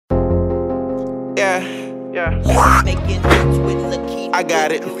I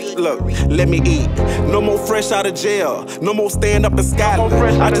got it. Look, let me eat. No more fresh out of jail. No more staying up in Scotland.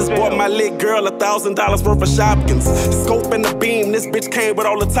 I just bought my lit girl $1,000 worth of Shopkins. Scope and the beam, this bitch came with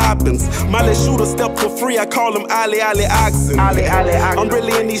all the toppings. My little shooter stepped for free, I call him Ali Oxen. I'm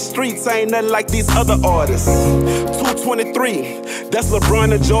really in these streets, I ain't nothing like these other artists. 223, that's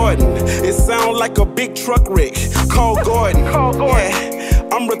LeBron and Jordan. It sound like a big truck wreck. Call Gordon.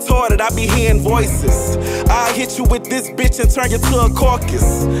 I'm retarded, I be hearing voices. I hit you with this bitch and turn you to a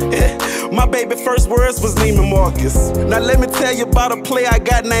carcass. My baby first words was Neiman Marcus. Now let me tell you about a player I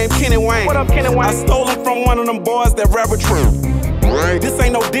got named Kenny Wayne. What up, Kenny Wayne? I stole him from one of them boys that rap with Trump. This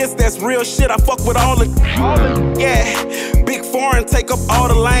ain't no diss, that's real shit. I fuck with all the big foreign take up all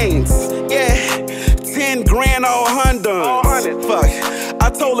the lanes. 10 grand all Hondas. Fuck, I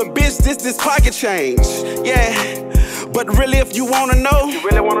told a bitch this pocket change. But really, if you wanna know,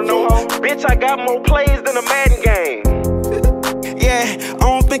 Bitch, I got more plays than a Madden game. I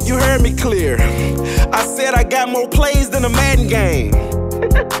don't think you heard me clear. I said I got more plays than a Madden game.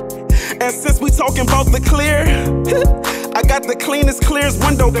 And since we talking about the clear, I got the cleanest, clearest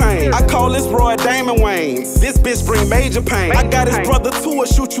window pane. I call this Roy Damon Wayans. This bitch bring major pain. I got his brother too, will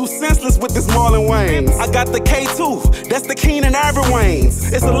shoot you senseless with this Marlon Wayans. I got the K2, that's the Keenan Ivory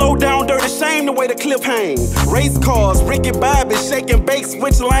Wayans. It's a low down dirty shame the way the clip hang. Race cars, Ricky Bobby, shake and bake,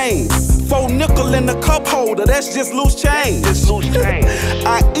 switch lanes. 4 nickel in the cup holder, that's just loose change.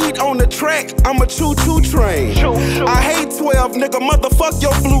 I eat on the track, I'm a choo-choo train. I hate 12, nigga, motherfuck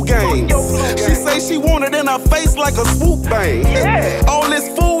your flu games. She say she want it in her face like a swoop bang. All this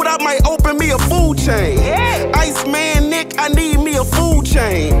food, I might open me a food chain. Iceman Nick, I need me a food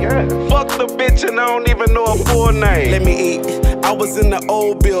chain. Fuck the bitch and I don't even know her full name. Let me eat. I was in the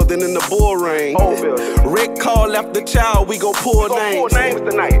old building in the bull ring. Rick called after child, we go pull names.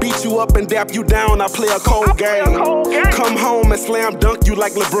 Beat you up and dap you down, I play a cold game. Come home and slam dunk you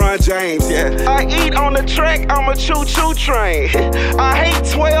like LeBron James, I eat on the track, I'm a choo-choo train. I hate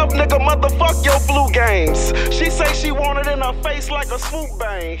 12, nigga, motherfuck your flu games. She say she want it in her face like a swoop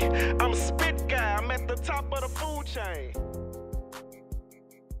bang. I'm spit guy, I'm at the top of the food chain.